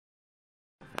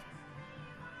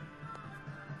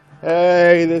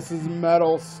Hey, this is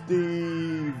Metal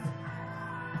Steve.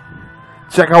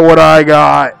 Check out what I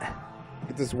got.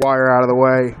 Get this wire out of the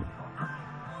way.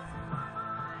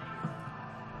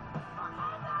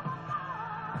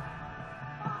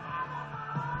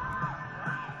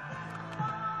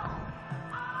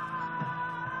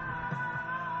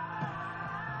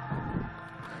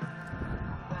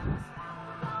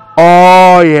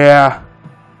 Oh yeah.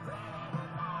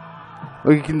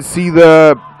 You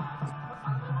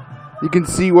can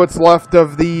see what's left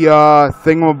of the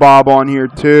thingamabob on here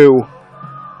too.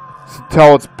 So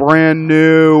tell it's brand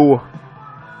new.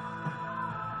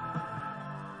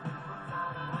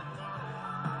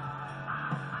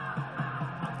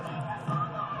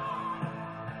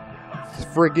 It's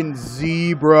friggin'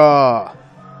 zebra.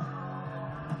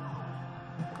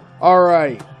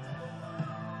 Alright.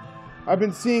 I've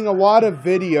been seeing a lot of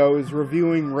videos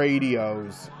reviewing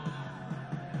radios.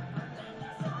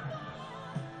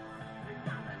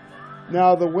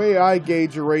 Now, the way I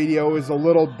gauge a radio is a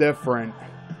little different.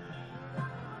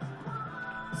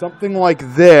 Something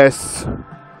like this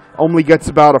only gets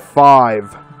about a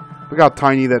 5. Look how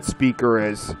tiny that speaker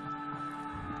is.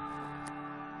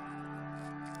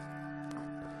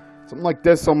 Something like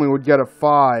this only would get a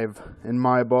 5 in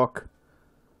my book.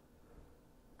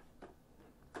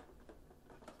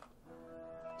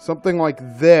 Something like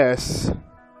this.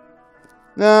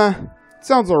 Nah.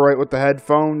 Sounds alright with the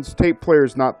headphones. Tape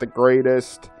player's not the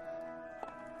greatest.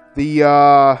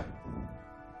 I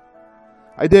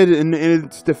did, in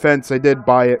its defense, I did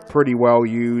buy it pretty well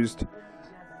used.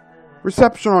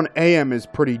 Reception on AM is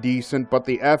pretty decent, but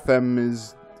the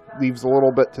FM leaves a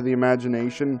little bit to the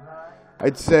imagination.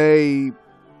 I'd say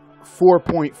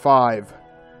 4.5.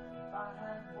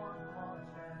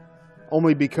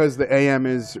 Only because the AM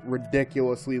is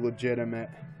ridiculously legitimate.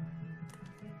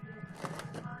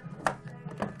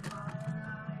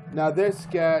 Now this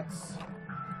gets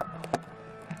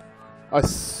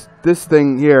this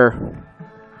thing here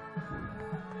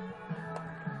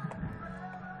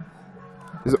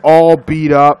is all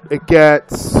beat up. It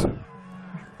gets,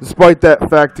 despite that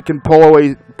fact, it can pull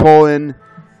in.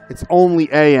 It's only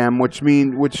AM, which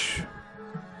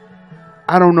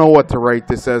I don't know what to rate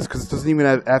this as because it doesn't even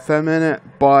have FM in it.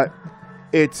 But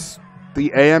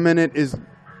the AM in it is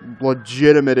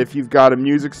legitimate if you've got a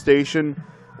music station.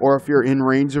 Or if you're in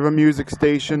range of a music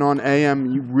station on AM,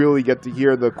 you really get to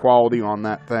hear the quality on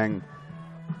that thing.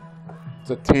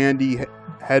 It's a Tandy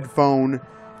headphone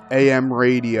AM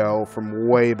radio from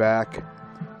way back.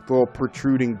 With little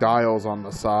protruding dials on the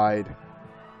side.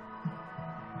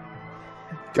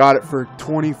 Got it for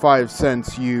 25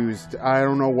 cents used. I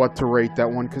don't know what to rate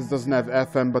that one because it doesn't have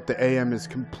FM, but the AM is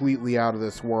completely out of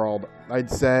this world.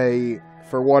 I'd say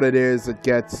for what it is, it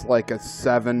gets like a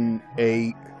 7,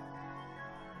 8.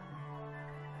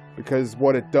 Because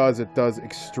what it does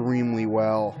extremely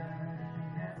well.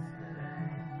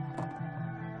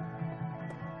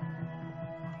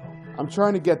 I'm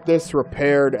trying to get this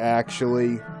repaired,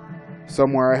 actually,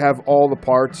 somewhere. I have all the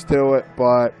parts to it,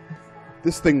 but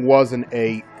this thing was an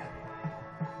 8.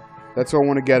 That's why I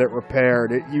want to get it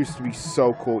repaired. It used to be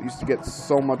so cool. It used to get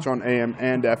so much on AM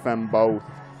and FM both.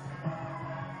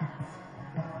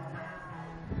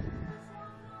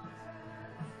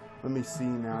 Let me see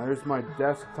now. There's my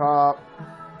desktop.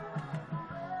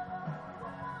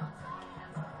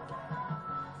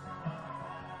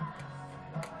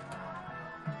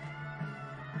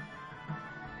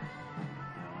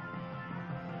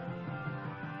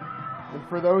 And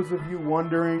for those of you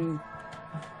wondering,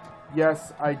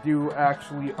 yes, I do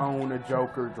actually own a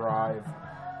Joker drive.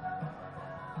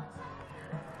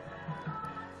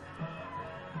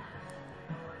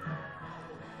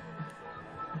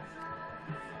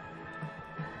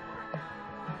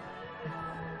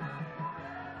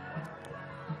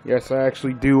 Yes, I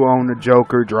actually do own a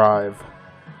Joker drive.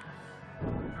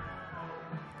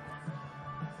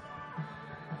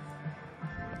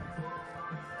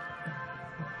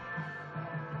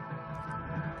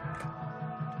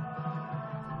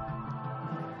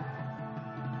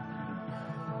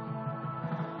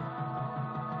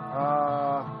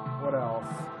 What else?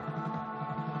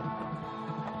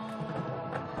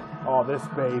 Oh, this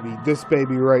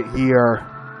baby right here.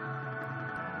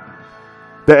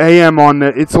 The AM on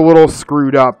it's a little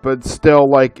screwed up, but it's still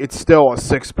a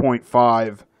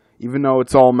 6.5, even though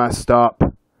it's all messed up.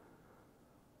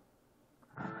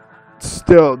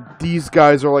 Still, these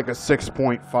guys are like a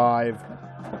 6.5.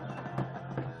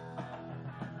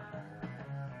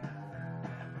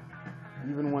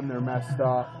 Even when they're messed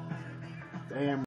up. The AM